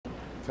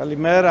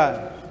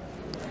Καλημέρα.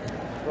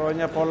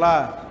 Χρόνια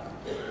πολλά.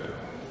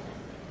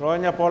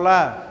 Χρόνια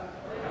πολλά.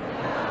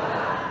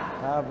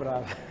 Α,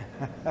 μπράβο.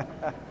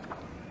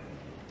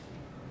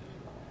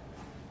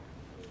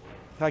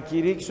 Θα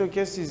κηρύξω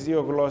και στις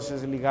δύο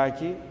γλώσσες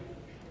λιγάκι,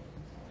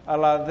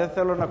 αλλά δεν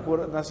θέλω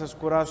να σας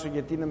κουράσω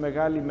γιατί είναι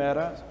μεγάλη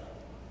μέρα,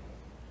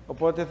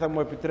 οπότε θα μου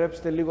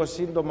επιτρέψετε λίγο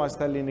σύντομα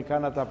στα ελληνικά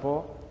να τα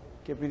πω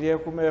και επειδή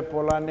έχουμε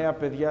πολλά νέα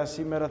παιδιά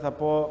σήμερα θα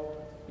πω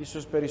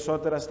ίσως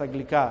περισσότερα στα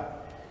αγγλικά.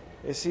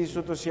 Εσείς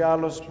ούτως ή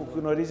άλλως που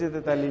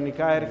γνωρίζετε τα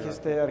ελληνικά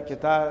έρχεστε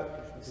αρκετά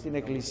στην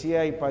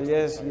εκκλησία, οι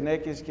παλιές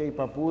γυναίκες και οι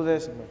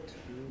παππούδες,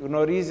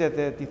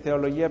 γνωρίζετε τη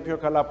θεολογία πιο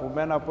καλά από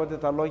μένα, οπότε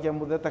τα λόγια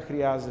μου δεν τα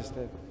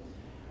χρειάζεστε.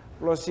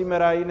 Απλώς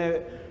σήμερα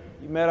είναι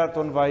η μέρα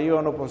των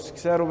Βαΐων, όπως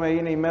ξέρουμε,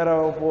 είναι η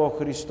μέρα όπου ο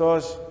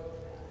Χριστός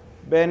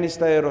μπαίνει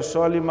στα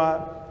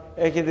Ιεροσόλυμα.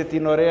 Έχετε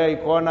την ωραία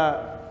εικόνα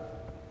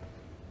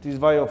της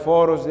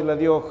Βαϊοφόρος,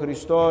 δηλαδή ο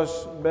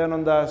Χριστός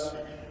μπαίνοντας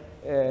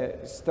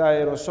στα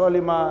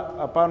Ιεροσόλυμα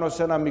απάνω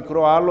σε ένα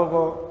μικρό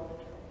άλογο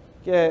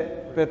και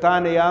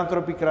πετάνε οι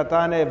άνθρωποι,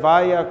 κρατάνε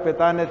βάια,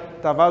 πετάνε,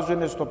 τα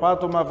βάζουν στο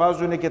πάτωμα,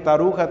 βάζουν και τα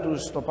ρούχα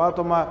τους στο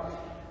πάτωμα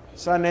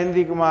σαν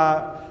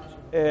ένδειγμα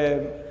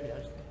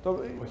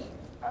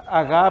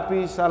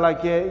αγάπης, αλλά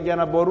και για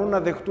να μπορούν να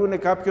δεχτούν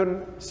κάποιον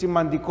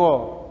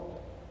σημαντικό.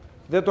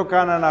 Δεν το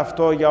κάνανε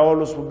αυτό για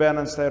όλους που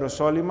μπαίναν στα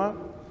Ιεροσόλυμα,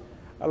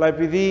 αλλά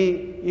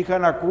επειδή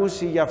είχαν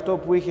ακούσει για αυτό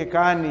που είχε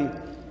κάνει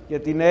για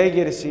την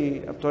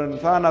έγερση από τον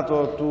θάνατο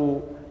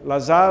του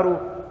Λαζάρου,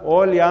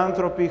 όλοι οι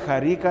άνθρωποι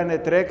χαρήκανε,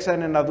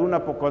 τρέξανε να δουν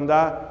από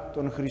κοντά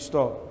τον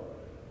Χριστό.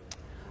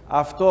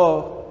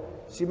 Αυτό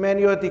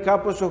σημαίνει ότι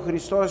κάπως ο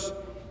Χριστός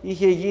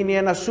είχε γίνει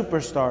ένα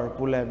superstar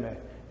που λέμε.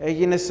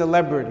 Έγινε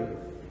celebrity,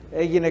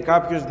 έγινε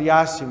κάποιος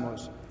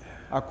διάσημος.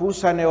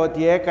 Ακούσανε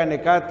ότι έκανε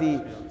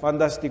κάτι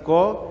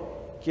φανταστικό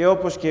και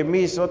όπως και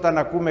εμείς όταν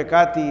ακούμε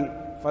κάτι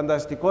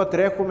φανταστικό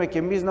τρέχουμε και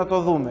εμείς να το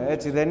δούμε,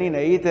 έτσι δεν είναι?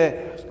 Είτε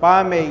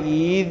πάμε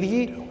οι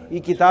ίδιοι ή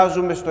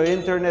κοιτάζουμε στο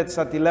ίντερνετ,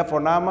 στα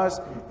τηλέφωνά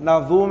μας,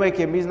 να δούμε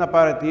και εμείς να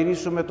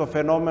παρατηρήσουμε το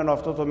φαινόμενο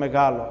αυτό το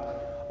μεγάλο.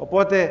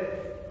 Οπότε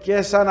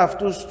και σαν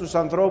αυτούς τους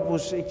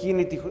ανθρώπους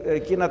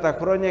εκείνα τα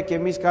χρόνια και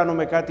εμείς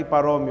κάνουμε κάτι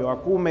παρόμοιο.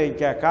 Ακούμε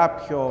για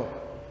κάποιο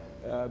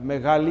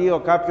μεγαλείο,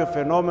 κάποιο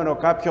φαινόμενο,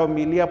 κάποια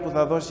ομιλία που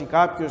θα δώσει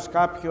κάποιος,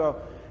 κάποιο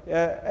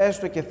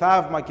έστω και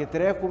θαύμα και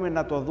τρέχουμε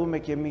να το δούμε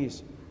κι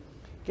εμείς.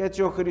 Και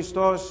έτσι ο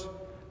Χριστός,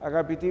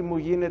 αγαπητοί μου,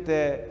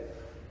 γίνεται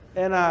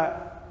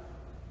ένα,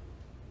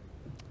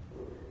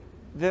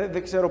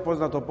 δεν ξέρω πώς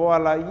να το πω,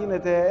 αλλά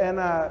γίνεται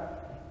ένα,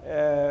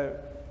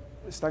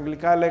 στα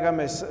αγγλικά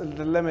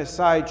λέμε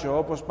sideshow,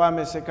 όπως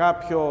πάμε σε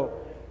κάποιο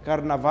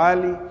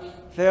καρναβάλι,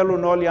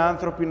 θέλουν όλοι οι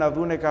άνθρωποι να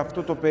δούνε και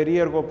αυτό το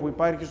περίεργο που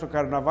υπάρχει στο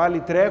καρναβάλι,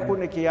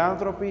 τρέχουν και οι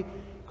άνθρωποι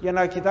για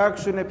να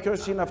κοιτάξουν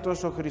ποιος είναι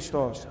αυτός ο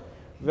Χριστός.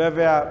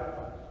 Βέβαια,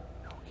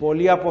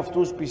 πολλοί από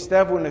αυτούς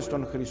πιστεύουν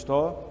στον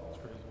Χριστό,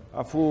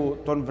 αφού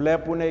τον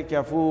βλέπουν και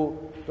αφού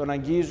τον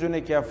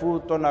αγγίζουν και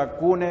αφού τον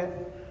ακούνε,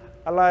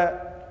 αλλά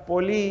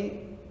πολλοί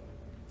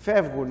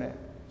φεύγουν,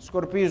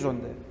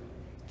 σκορπίζονται.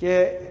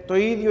 Και το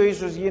ίδιο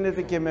ίσως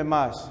γίνεται και με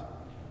εμάς.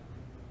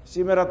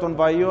 Σήμερα των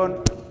Βαΐων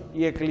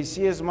οι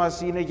εκκλησίες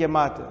μας είναι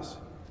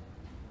γεμάτες.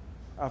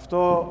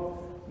 Αυτό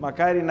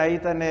μακάρι να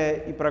ήταν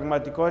η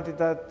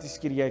πραγματικότητα τις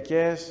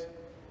Κυριακές,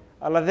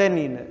 αλλά δεν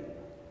είναι.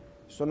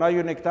 Στον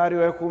Άγιο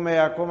Νεκτάριο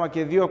έχουμε ακόμα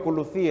και δύο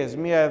ακολουθίες,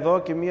 μία εδώ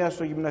και μία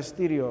στο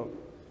γυμναστήριο.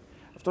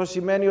 Αυτό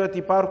σημαίνει ότι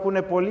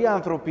υπάρχουν πολλοί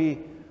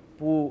άνθρωποι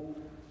που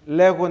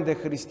λέγονται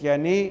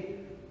χριστιανοί,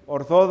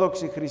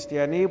 ορθόδοξοι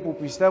χριστιανοί, που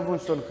πιστεύουν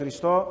στον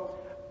Χριστό,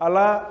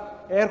 αλλά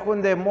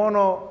έρχονται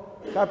μόνο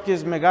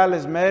κάποιες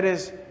μεγάλες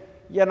μέρες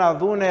για να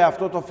δούνε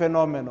αυτό το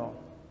φαινόμενο,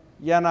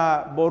 για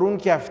να μπορούν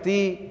και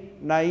αυτοί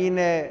να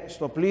είναι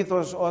στο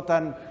πλήθος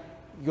όταν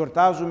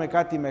γιορτάζουμε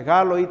κάτι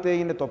μεγάλο, είτε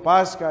είναι το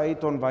Πάσχα ή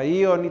των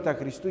Βαΐων ή τα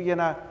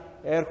Χριστούγεννα,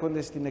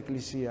 έρχονται στην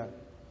Εκκλησία.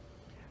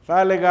 Θα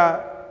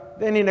έλεγα,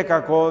 δεν είναι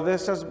κακό,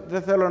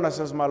 δεν θέλω να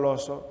σας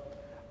μαλώσω,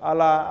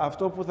 αλλά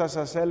αυτό που θα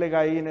σας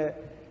έλεγα είναι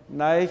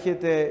να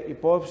έχετε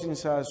υπόψη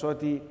σας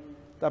ότι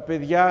τα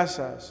παιδιά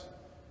σας,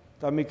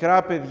 τα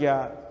μικρά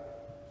παιδιά,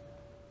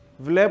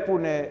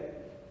 βλέπουν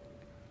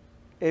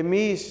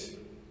εμείς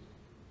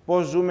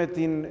πώς ζούμε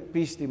την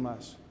πίστη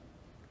μας.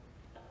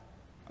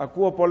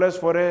 Ακούω πολλές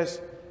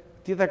φορές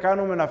τι θα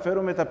κάνουμε να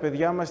φέρουμε τα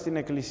παιδιά μας στην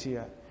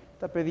Εκκλησία.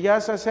 Τα παιδιά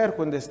σας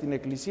έρχονται στην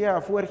Εκκλησία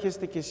αφού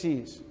έρχεστε κι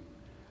εσείς.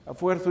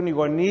 Αφού έρθουν οι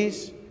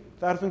γονείς,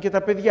 θα έρθουν και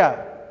τα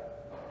παιδιά.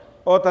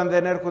 Όταν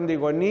δεν έρχονται οι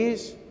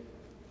γονείς,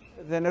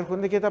 δεν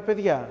έρχονται και τα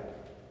παιδιά.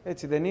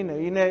 Έτσι δεν είναι?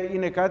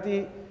 Είναι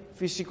κάτι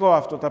φυσικό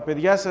αυτό. Τα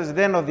παιδιά σας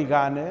δεν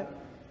οδηγάνε,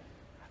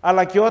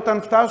 αλλά και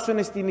όταν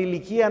φτάσουν στην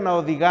ηλικία να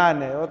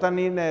οδηγάνε, όταν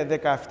είναι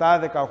 17,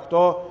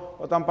 18,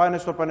 όταν πάνε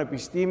στο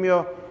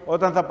πανεπιστήμιο,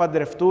 όταν θα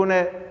παντρευτούν,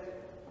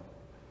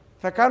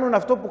 θα κάνουν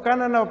αυτό που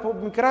κάνανε από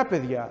μικρά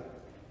παιδιά.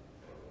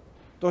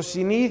 Το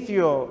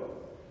συνήθιο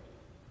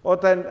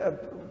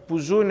που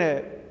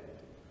ζουνε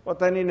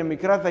όταν είναι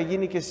μικρά θα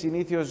γίνει και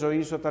συνήθιο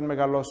ζωής όταν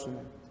μεγαλώσουν.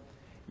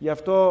 Γι'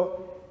 αυτό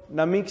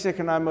να μην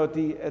ξεχνάμε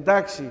ότι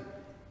εντάξει,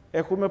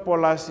 έχουμε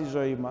πολλά στη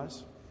ζωή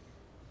μας,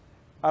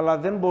 αλλά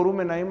δεν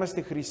μπορούμε να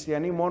είμαστε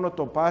χριστιανοί μόνο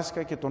το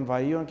Πάσχα και των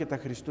Βαΐων και τα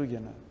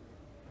Χριστούγεννα.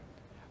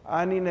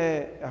 Αν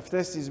είναι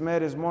αυτές τις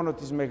μέρες μόνο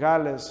τις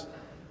μεγάλες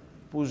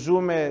που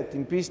ζούμε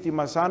την πίστη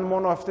μας, αν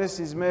μόνο αυτές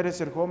τις μέρες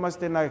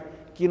ερχόμαστε να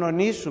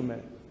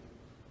κοινωνήσουμε,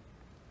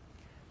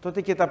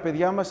 τότε και τα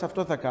παιδιά μας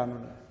αυτό θα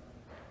κάνουν.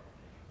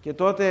 Και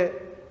τότε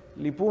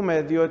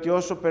λυπούμε, διότι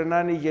όσο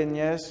περνάνε οι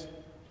γενιές,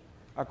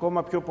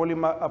 ακόμα πιο πολύ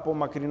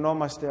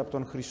απομακρυνόμαστε από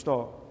τον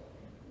Χριστό.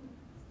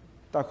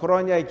 Τα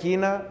χρόνια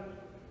εκείνα,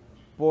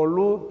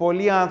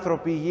 πολλοί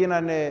άνθρωποι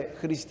γίνανε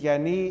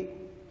χριστιανοί,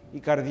 η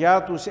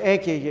καρδιά τους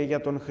έκαιγε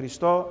για τον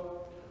Χριστό.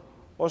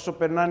 Όσο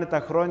περνάνε τα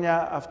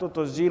χρόνια, αυτό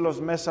το ζήλος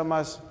μέσα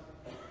μας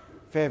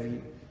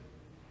φεύγει.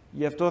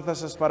 Γι' αυτό θα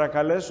σας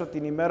παρακαλέσω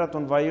την ημέρα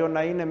των Βαΐων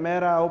να είναι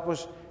μέρα,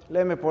 όπως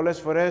λέμε πολλές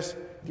φορές,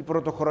 την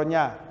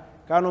πρωτοχρονιά.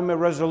 Κάνουμε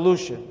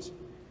resolutions.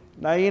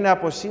 Να είναι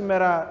από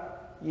σήμερα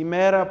η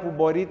μέρα που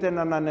μπορείτε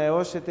να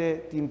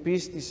ανανεώσετε την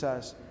πίστη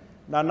σας,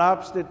 να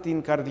ανάψετε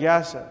την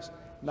καρδιά σας,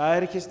 να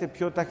έρχεστε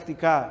πιο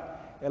τακτικά.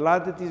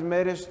 Ελάτε τις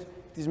μέρες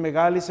της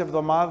Μεγάλης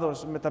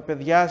Εβδομάδος με τα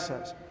παιδιά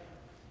σας.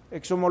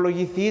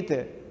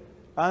 Εξομολογηθείτε.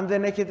 Αν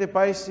δεν έχετε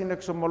πάει στην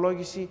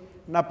εξομολόγηση,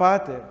 να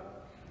πάτε.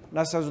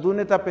 Να σας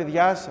δούνε τα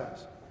παιδιά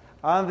σας.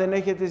 Αν δεν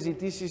έχετε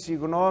ζητήσει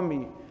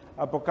συγγνώμη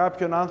από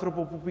κάποιον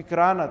άνθρωπο που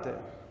πικράνατε,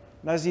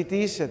 να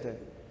ζητήσετε.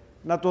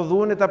 Να το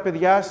δούνε τα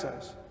παιδιά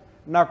σας.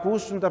 Να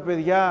ακούσουν τα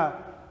παιδιά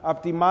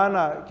από τη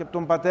μάνα και από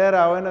τον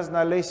πατέρα ο ένας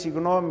να λέει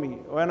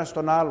συγγνώμη ο ένας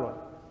τον άλλον.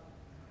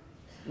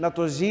 Να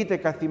το ζείτε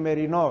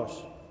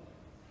καθημερινώς,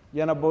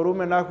 για να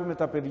μπορούμε να έχουμε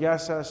τα παιδιά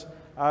σας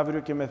αύριο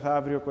και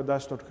μεθαύριο κοντά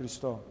στον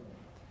Χριστό.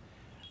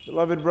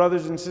 Beloved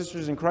brothers and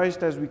sisters in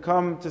Christ, as we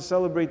come to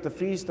celebrate the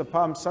feast of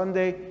Palm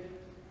Sunday,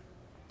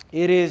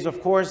 it is,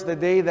 of course, the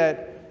day that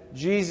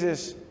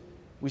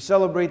we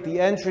celebrate the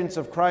entrance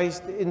of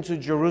Christ into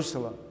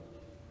Jerusalem.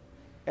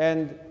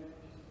 And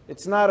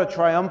it's not a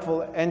triumphal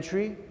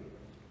entry.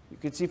 You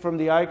can see from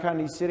the icon,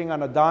 he's sitting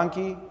on a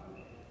donkey.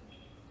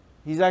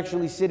 He's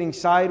actually sitting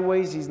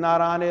sideways. He's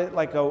not on it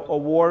like a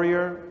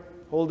warrior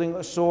holding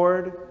a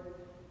sword.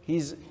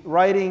 He's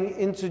riding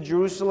into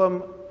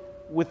Jerusalem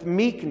with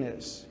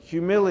meekness,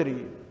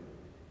 humility.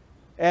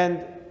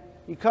 And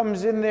he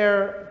comes in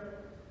there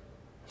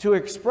to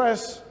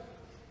express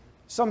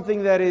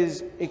something that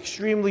is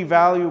extremely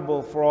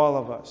valuable for all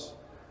of us.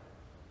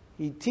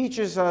 He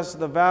teaches us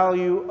the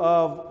value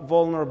of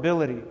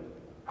vulnerability.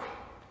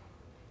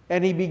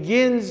 And he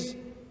begins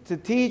to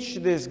teach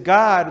this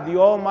God, the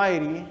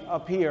Almighty,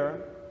 up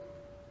here,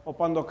 O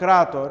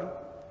Pandokrator,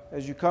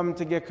 as you come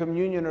to get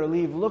communion or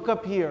leave, look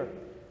up here.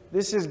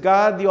 This is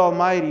God the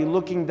Almighty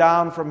looking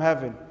down from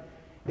heaven.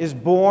 Is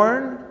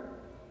born,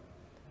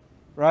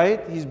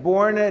 right? He's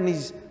born and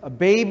he's a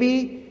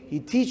baby. He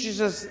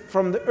teaches us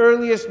from the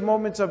earliest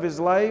moments of his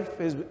life,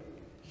 his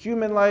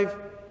human life,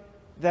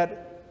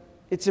 that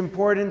it's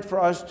important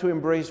for us to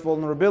embrace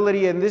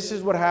vulnerability. And this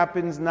is what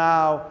happens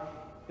now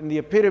in the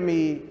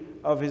epitome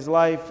of his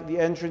life. The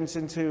entrance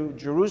into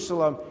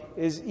Jerusalem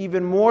is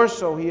even more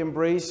so. He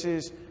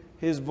embraces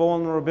his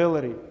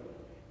vulnerability.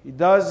 He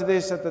does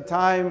this at the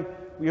time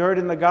we heard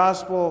in the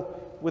gospel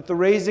with the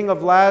raising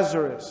of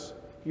Lazarus.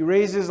 He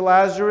raises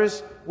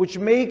Lazarus, which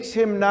makes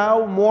him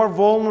now more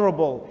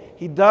vulnerable.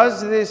 He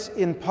does this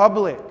in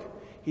public.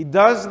 He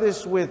does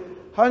this with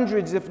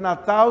hundreds, if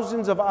not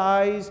thousands of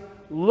eyes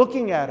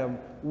looking at him,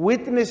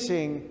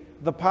 witnessing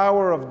the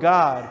power of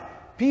God.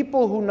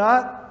 People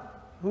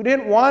who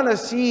didn't want to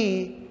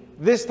see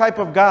this type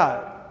of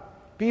God.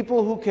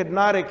 People who could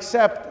not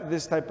accept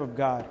this type of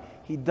God.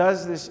 He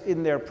does this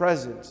in their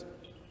presence.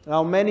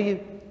 Now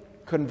many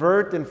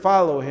convert and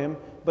follow him,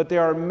 but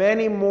there are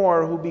many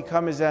more who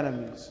become his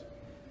enemies.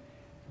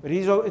 But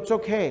it's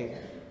okay.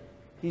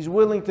 He's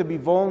willing to be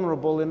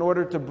vulnerable in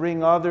order to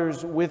bring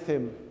others with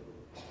him.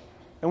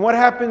 And what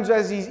happens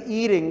as he's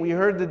eating? We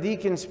heard the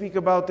deacon speak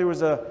about there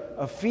was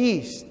a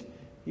feast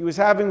he was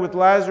having with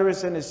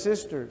Lazarus and his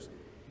sisters.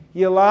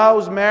 He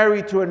allows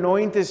Mary to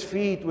anoint his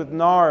feet with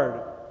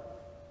nard.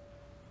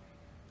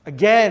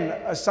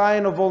 Again, a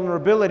sign of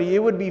vulnerability.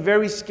 It would be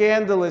very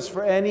scandalous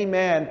for any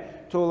man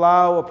to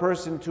allow a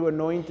person to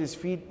anoint his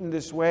feet in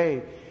this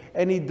way.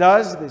 And he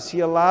does this. He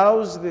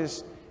allows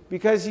this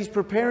because he's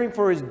preparing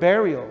for his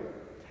burial.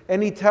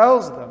 And he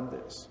tells them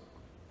this.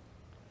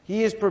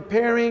 He is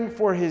preparing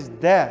for his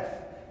death.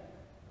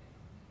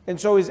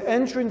 And so his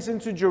entrance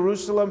into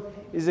Jerusalem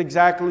is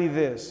exactly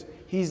this.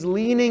 He's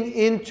leaning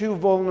into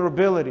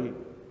vulnerability.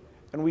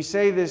 And we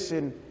say this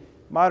in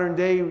modern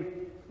day,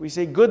 we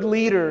say good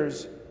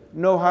leaders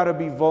know how to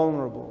be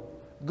vulnerable.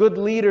 Good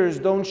leaders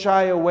don't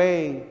shy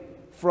away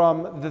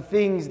from the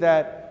things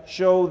that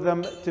show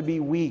them to be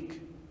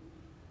weak.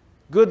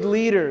 Good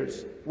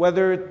leaders,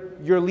 whether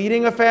you're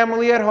leading a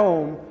family at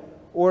home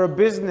or a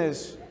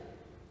business,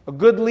 a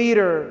good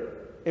leader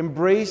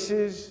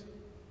embraces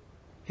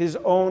his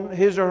or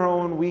her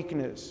own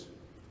weakness.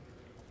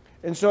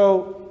 And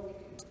so,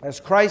 as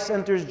Christ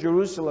enters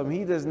Jerusalem,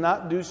 he does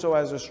not do so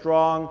as a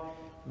strong,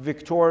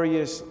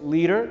 victorious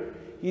leader.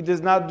 He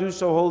does not do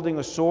so holding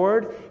a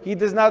sword. He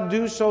does not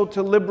do so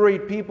to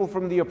liberate people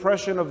from the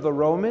oppression of the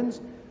Romans,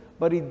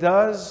 but He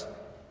does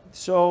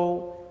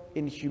so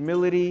in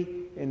humility,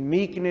 in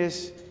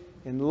meekness,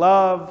 in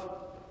love,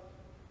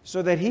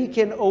 so that He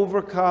can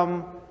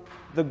overcome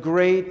the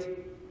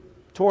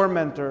great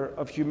tormentor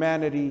of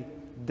humanity,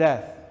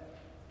 death.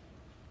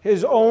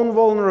 His own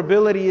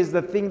vulnerability is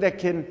the thing that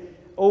can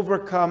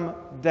overcome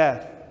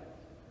death.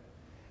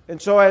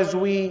 And so as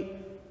we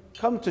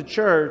come to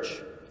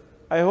church,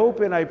 I hope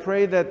and I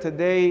pray that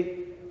today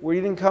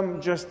we didn't come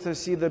just to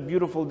see the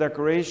beautiful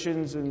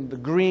decorations and the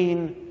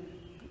green.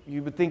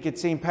 You would think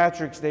it's St.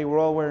 Patrick's Day, we're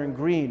all wearing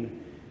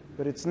green.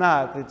 But it's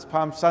not. It's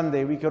Palm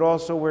Sunday. We could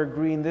also wear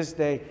green this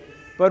day.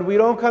 But we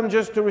don't come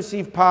just to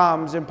receive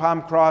palms and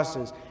palm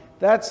crosses.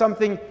 That's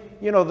something,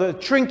 you know, the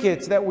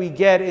trinkets that we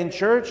get in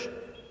church,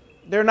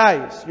 they're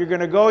nice. You're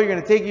going to go, you're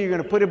going to take it, you're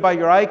going to put it by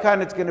your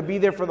icon. It's going to be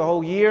there for the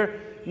whole year.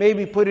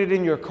 Maybe put it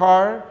in your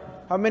car.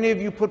 How many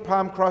of you put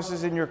palm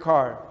crosses in your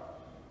car?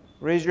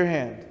 Raise your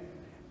hand.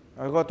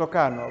 Εγώ το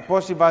κάνω.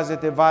 Πόσοι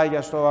βάζετε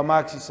βάγια στο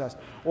αμάξι σας?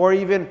 Or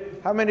even,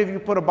 how many of you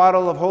put a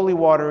bottle of holy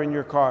water in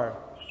your car?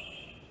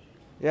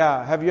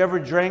 Yeah. Have you ever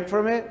drank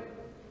from it?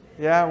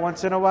 Yeah,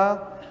 once in a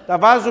while? Τα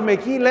βάζουμε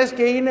εκεί, λες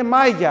και είναι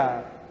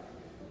μάγια.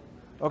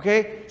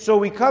 Okay? So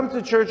we come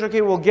to church,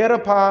 okay, we'll get a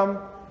palm,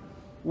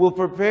 we'll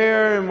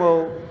prepare, and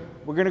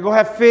we're going to go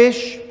have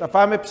fish. Θα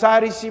φάμε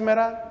ψάρι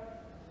σήμερα.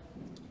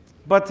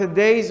 But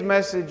today's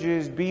message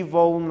is be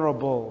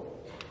vulnerable.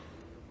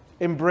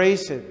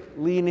 Embrace it.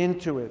 Lean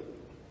into it.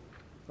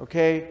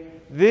 Okay?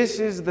 This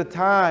is the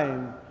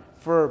time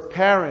for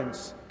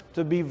parents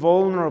to be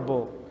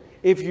vulnerable.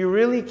 If you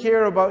really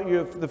care about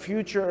the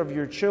future of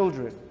your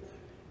children,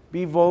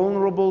 be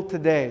vulnerable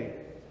today.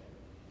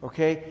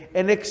 Okay?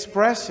 And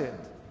express it.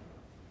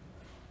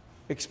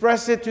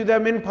 Express it to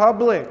them in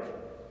public.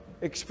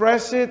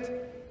 Express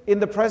it in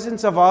the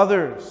presence of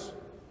others.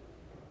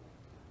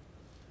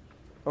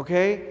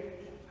 Okay?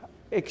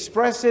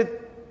 Express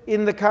it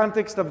in the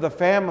context of the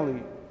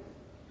family.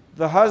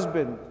 The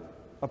husband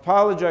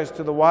apologize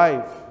to the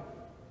wife.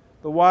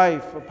 The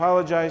wife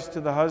apologize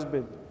to the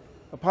husband.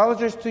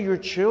 Apologize to your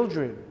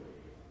children.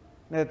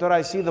 Ναι, τώρα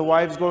I see the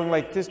wives going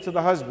like this to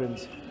the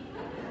husbands.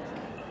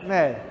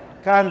 Ναι,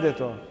 κάντε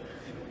το.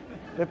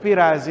 Δεν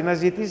πειράζει, να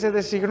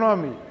ζητήσετε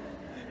συγγνώμη.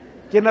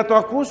 Και να το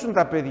ακούσουν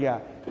τα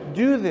παιδιά.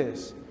 Do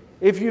this.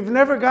 If you've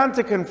never gone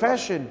to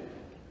confession,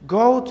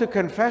 go to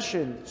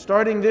confession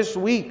starting this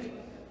week.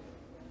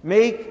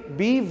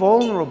 Be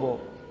vulnerable.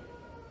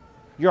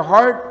 Your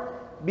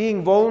heart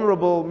being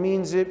vulnerable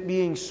means it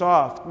being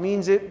soft,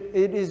 means it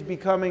is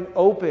becoming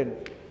open.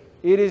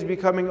 It is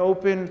becoming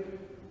open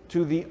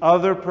to the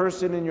other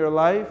person in your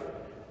life,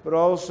 but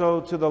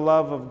also to the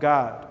love of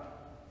God.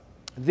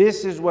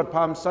 This is what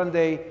Palm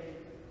Sunday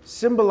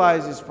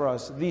symbolizes for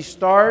us. The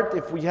start,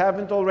 if we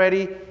haven't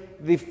already,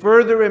 the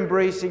further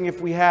embracing, if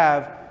we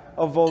have,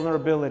 of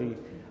vulnerability.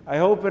 I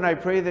hope and I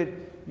pray that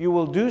you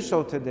will do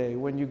so today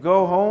when you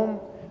go home,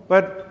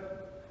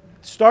 but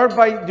start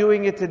by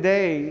doing it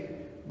today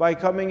by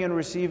coming and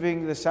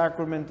receiving the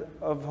sacrament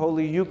of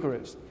Holy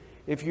Eucharist.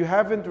 If you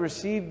haven't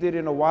received it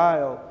in a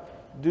while,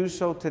 do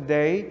so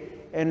today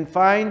and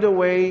find a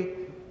way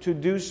to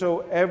do so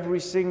every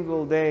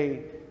single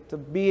day, to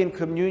be in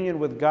communion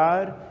with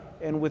God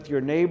and with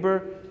your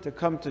neighbor, to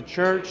come to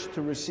church,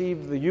 to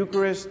receive the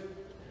Eucharist,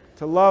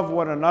 to love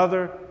one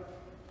another.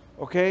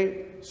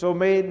 Okay? So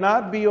may it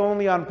not be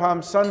only on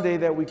Palm Sunday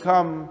that we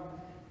come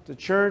to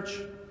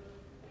church,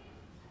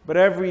 but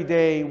every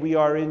day we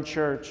are in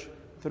church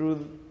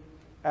through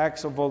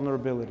acts of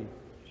vulnerability.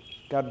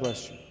 God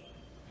bless you.